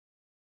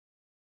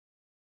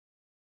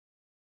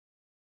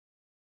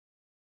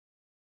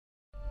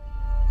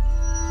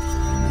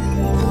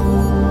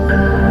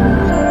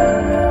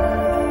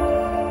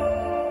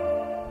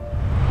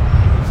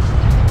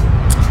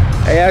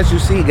as you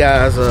see,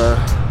 guys,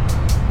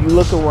 you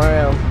look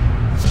around,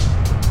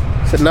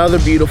 it's another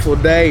beautiful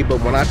day, but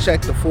when I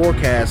check the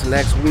forecast,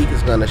 next week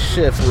is going to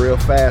shift real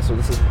fast. So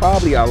this is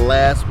probably our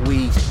last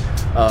week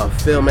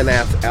filming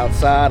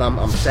outside.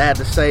 I'm sad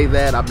to say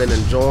that. I've been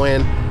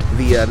enjoying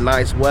the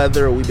nice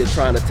weather. We've been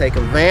trying to take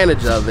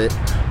advantage of it.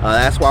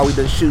 That's why we've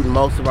been shooting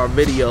most of our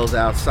videos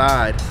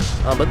outside.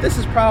 But this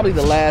is probably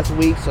the last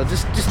week, so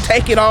just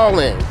take it all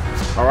in,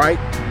 all right?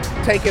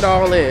 Take it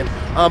all in.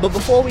 But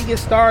before we get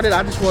started,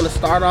 I just want to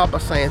start off by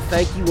saying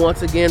thank you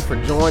once again for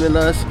joining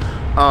us.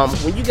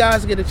 When you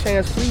guys get a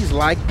chance, please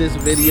like this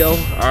video,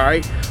 all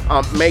right?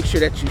 Make sure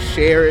that you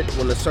share it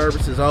when the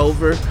service is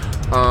over.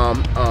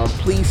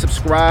 Please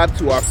subscribe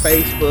to our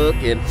Facebook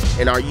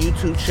and our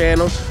YouTube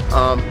channel.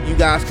 You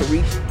guys can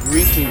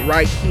reach me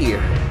right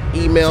here.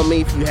 Email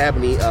me if you have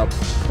any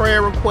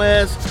prayer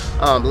requests.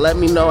 Let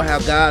me know how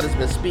God has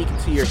been speaking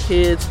to your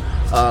kids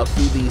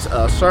through these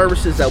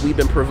services that we've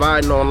been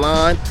providing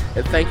online.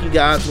 And thank you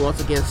guys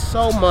once again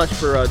so much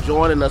for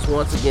joining us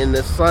once again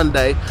this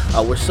Sunday.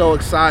 We're so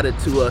excited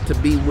to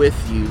be with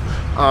you.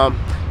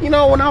 You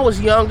know, when I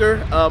was younger,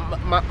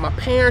 my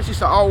parents used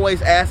to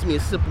always ask me a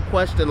simple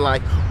question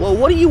like, well,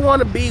 what do you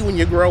want to be when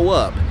you grow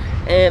up?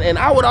 And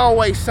I would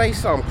always say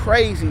something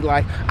crazy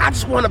like, I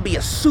just want to be a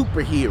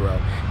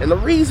superhero. And the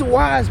reason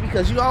why is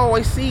because you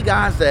always see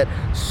guys that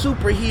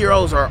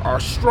superheroes are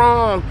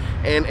strong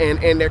and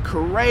they're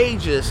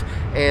courageous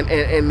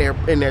and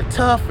they're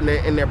tough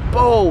and they're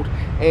bold.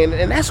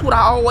 And that's what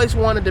I always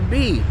wanted to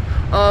be.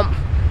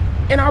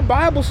 In our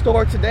Bible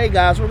story today,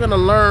 guys, we're going to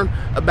learn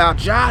about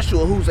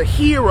Joshua, who's a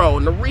hero.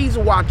 And the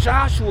reason why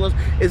Joshua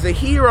is a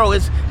hero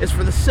is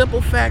for the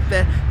simple fact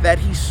that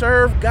he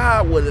served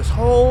God with his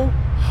whole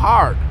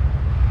heart.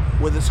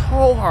 With his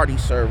whole heart, he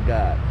served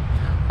God.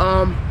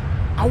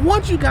 I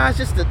want you guys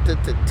just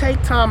to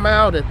take time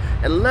out and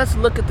let's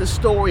look at the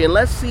story and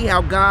let's see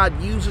how God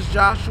uses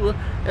Joshua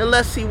and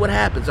let's see what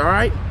happens, all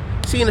right?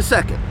 See you in a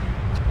second.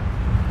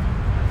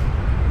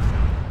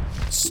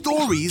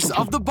 Stories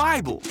of the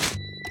Bible.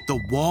 The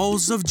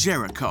Walls of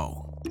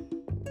Jericho.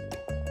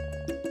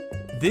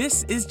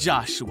 This is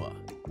Joshua.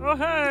 Oh,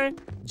 hey.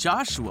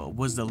 Joshua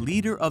was the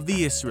leader of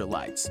the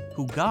Israelites,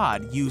 who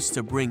God used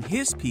to bring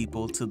his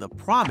people to the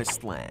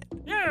Promised Land.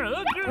 Yeah,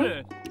 let's do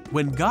this.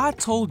 When God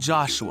told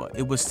Joshua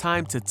it was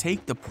time to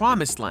take the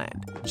Promised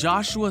Land,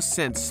 Joshua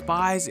sent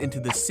spies into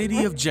the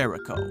city of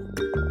Jericho.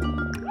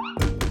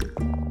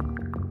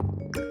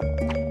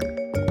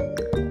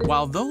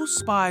 While those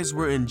spies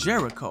were in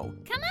Jericho,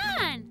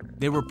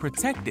 they were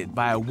protected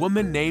by a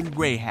woman named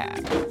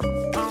Rahab.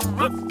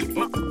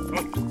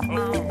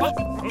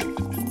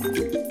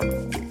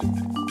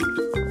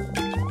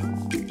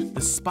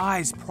 The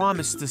spies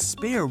promised to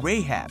spare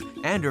Rahab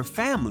and her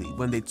family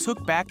when they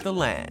took back the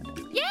land.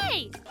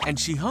 Yay! And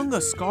she hung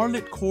a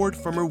scarlet cord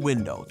from her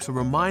window to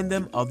remind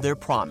them of their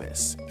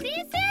promise. See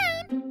you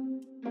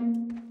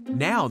soon!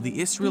 Now the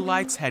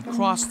Israelites had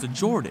crossed the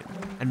Jordan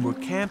and were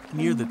camped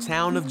near the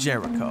town of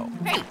Jericho.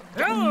 Hey!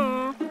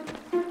 Hello.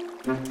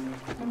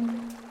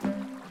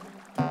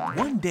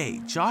 One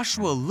day,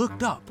 Joshua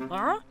looked up,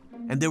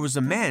 and there was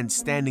a man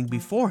standing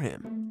before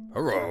him.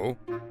 Hello.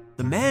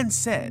 The man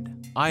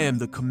said, I am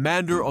the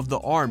commander of the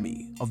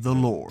army of the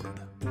Lord.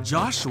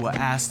 Joshua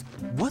asked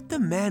what the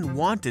man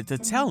wanted to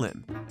tell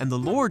him, and the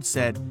Lord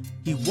said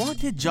he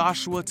wanted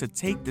Joshua to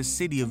take the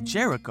city of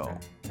Jericho.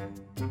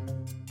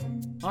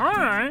 All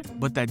right.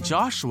 But that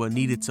Joshua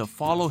needed to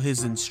follow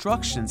his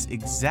instructions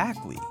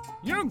exactly.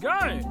 You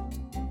got it.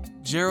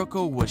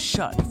 Jericho was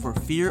shut for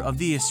fear of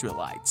the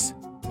Israelites.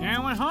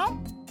 Anyone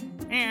home?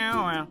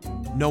 Yeah,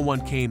 well. No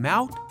one came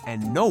out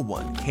and no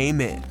one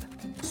came in.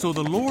 So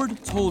the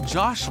Lord told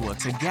Joshua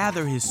to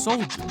gather his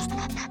soldiers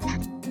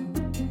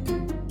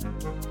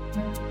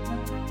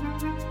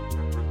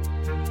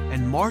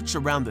and march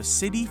around the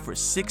city for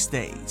 6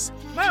 days.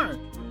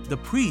 The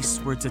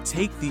priests were to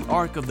take the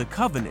Ark of the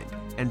Covenant,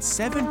 and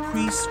 7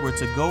 priests were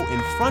to go in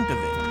front of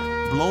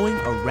it, blowing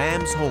a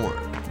ram's horn.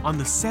 On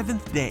the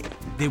 7th day,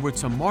 they were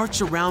to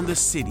march around the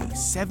city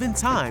 7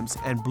 times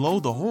and blow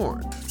the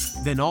horn.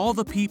 Then all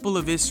the people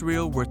of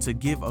Israel were to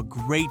give a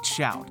great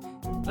shout.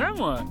 Then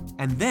what?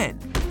 And then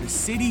the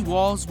city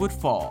walls would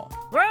fall.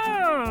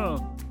 Whoa!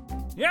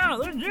 Yeah,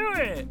 let's do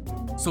it.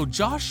 So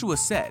Joshua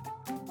said,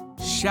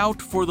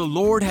 shout, for the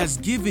Lord has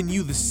given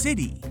you the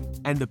city.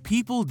 And the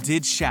people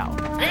did shout.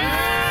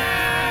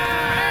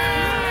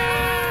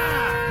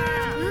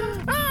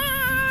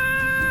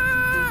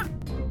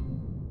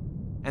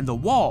 And the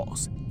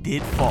walls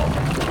did fall.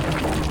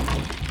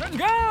 Let's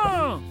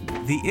go!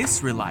 The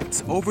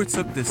Israelites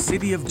overtook the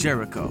city of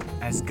Jericho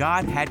as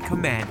God had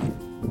commanded.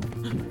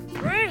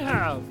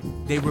 Rahab!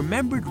 They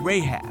remembered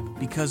Rahab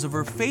because of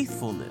her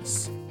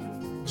faithfulness.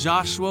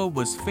 Joshua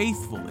was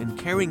faithful in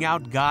carrying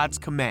out God's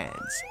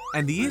commands,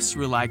 and the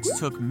Israelites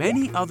took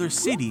many other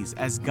cities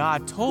as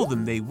God told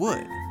them they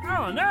would.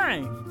 Oh,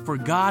 nice! For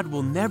God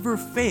will never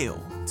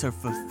fail to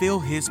fulfill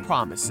his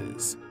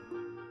promises.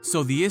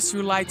 So the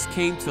Israelites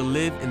came to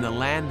live in the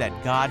land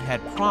that God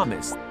had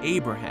promised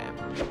Abraham,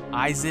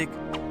 Isaac,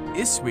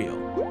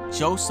 Israel,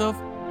 Joseph,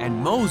 and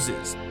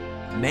Moses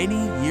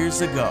many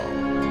years ago.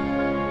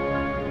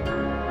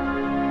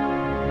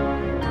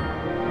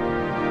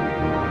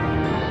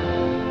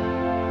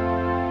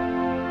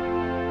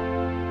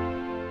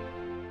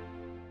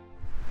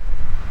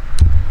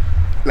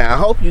 Now, I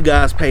hope you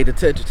guys paid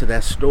attention to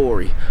that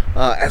story.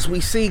 As we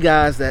see,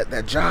 guys,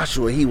 that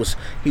Joshua, he was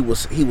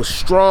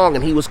strong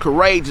and he was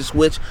courageous,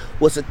 which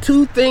was the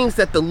two things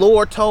that the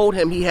Lord told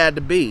him he had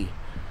to be.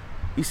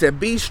 He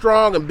said, be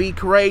strong and be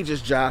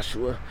courageous,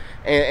 Joshua.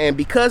 And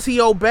because he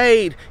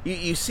obeyed,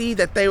 you see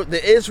that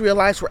the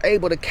Israelites were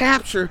able to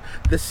capture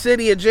the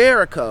city of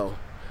Jericho.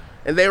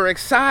 And they were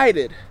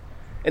excited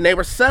and they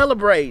were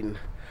celebrating.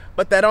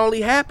 But that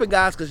only happened,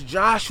 guys, because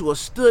Joshua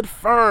stood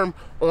firm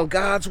on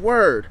God's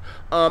word.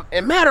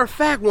 And matter of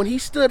fact, when he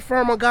stood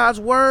firm on God's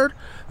word,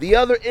 the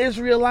other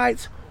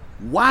Israelites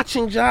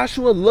watching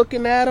Joshua,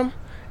 looking at him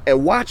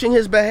and watching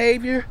his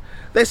behavior,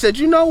 they said,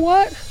 you know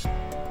what?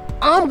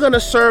 I'm going to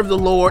serve the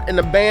Lord and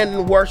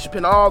abandon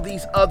worshiping all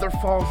these other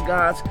false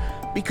gods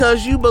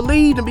because you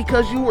believed and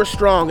because you were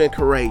strong and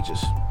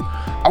courageous.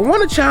 I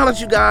want to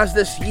challenge you guys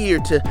this year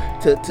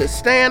to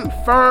stand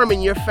firm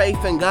in your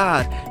faith in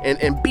God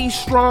and be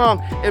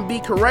strong and be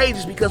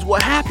courageous, because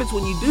what happens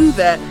when you do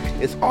that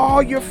is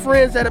all your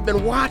friends that have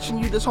been watching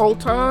you this whole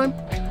time,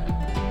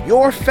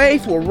 your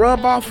faith will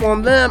rub off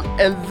on them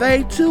and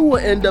they too will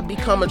end up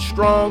becoming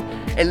strong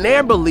in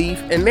their belief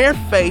and their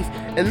faith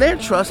and their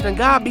trust in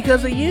God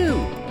because of you.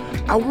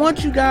 I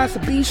want you guys to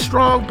be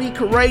strong, be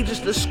courageous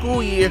this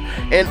school year,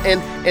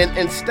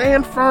 and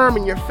stand firm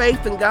in your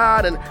faith in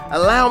God and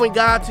allowing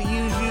God to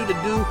use you to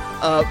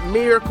do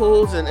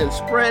miracles and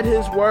spread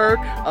his word.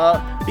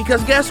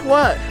 Because guess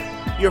what?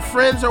 Your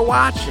friends are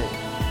watching.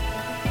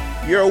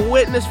 You're a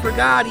witness for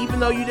God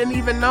even though you didn't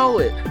even know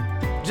it.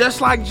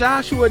 Just like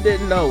Joshua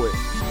didn't know it.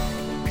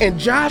 And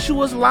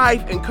Joshua's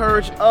life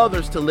encouraged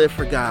others to live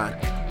for God.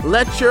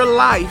 Let your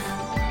life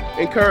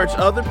encourage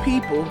other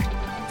people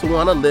to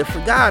want to live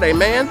for God.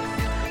 Amen.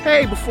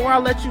 Hey, before I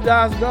let you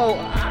guys go,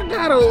 I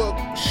got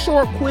a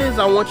short quiz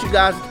I want you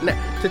guys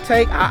to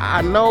take.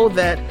 I know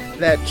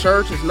that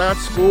church is not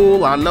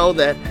school. I know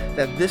that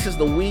this is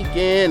the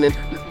weekend and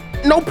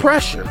no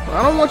pressure.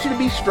 I don't want you to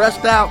be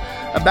stressed out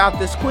about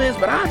this quiz,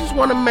 but I just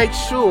want to make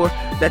sure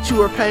that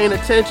you are paying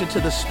attention to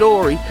the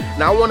story,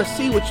 and I want to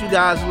see what you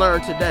guys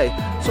learned today.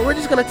 So we're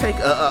just going to take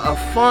a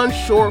fun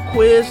short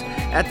quiz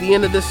at the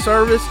end of this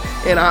service,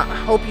 and I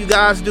hope you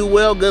guys do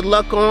well. Good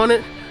luck on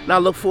it, and I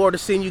look forward to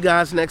seeing you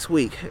guys next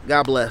week.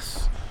 God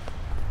bless.